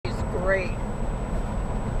great.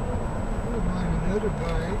 We'll find another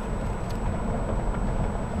bite.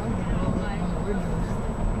 I'm going to roll up my window.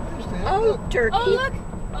 Where's that? Oh, Look, turkey. Oh, look.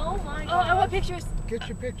 Oh, my God. Oh, I want pictures. get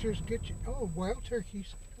your pictures. Get your... Oh, wild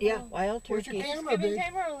turkeys. Yeah, wild Where's your turkey. camera, babe?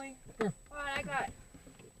 Camera early. Here. All right, I got.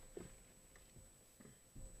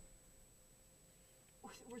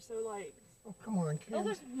 We're so light. Oh, come on, Oh, Kim.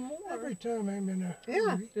 there's more. Every time I'm in a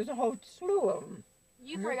Yeah, hurry. there's a whole slew of them.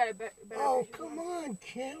 You probably got a better Oh, picture. come on,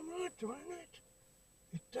 camera. Darn it.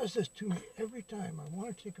 It does this to me every time. I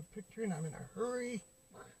want to take a picture and I'm in a hurry.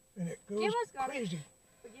 And it goes Camera's got it. crazy.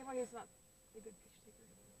 But Game Boy is not a good picture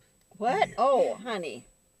taker. What? Yeah. Oh, honey.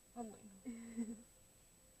 Oh,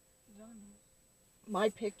 My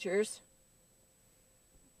pictures.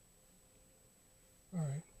 All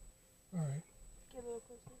right. All right. Get a little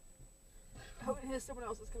closer. Oh, and here's someone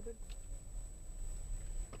else's coming.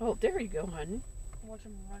 Oh, there you go, honey. Watch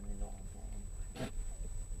him run into all of them.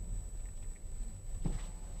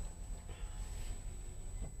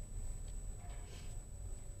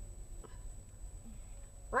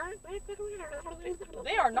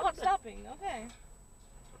 They are not stopping. Okay.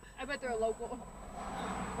 I bet they're a local.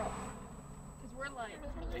 Because we're like.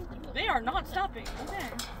 They are not stopping. Okay.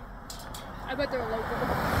 I bet they're a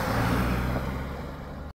local.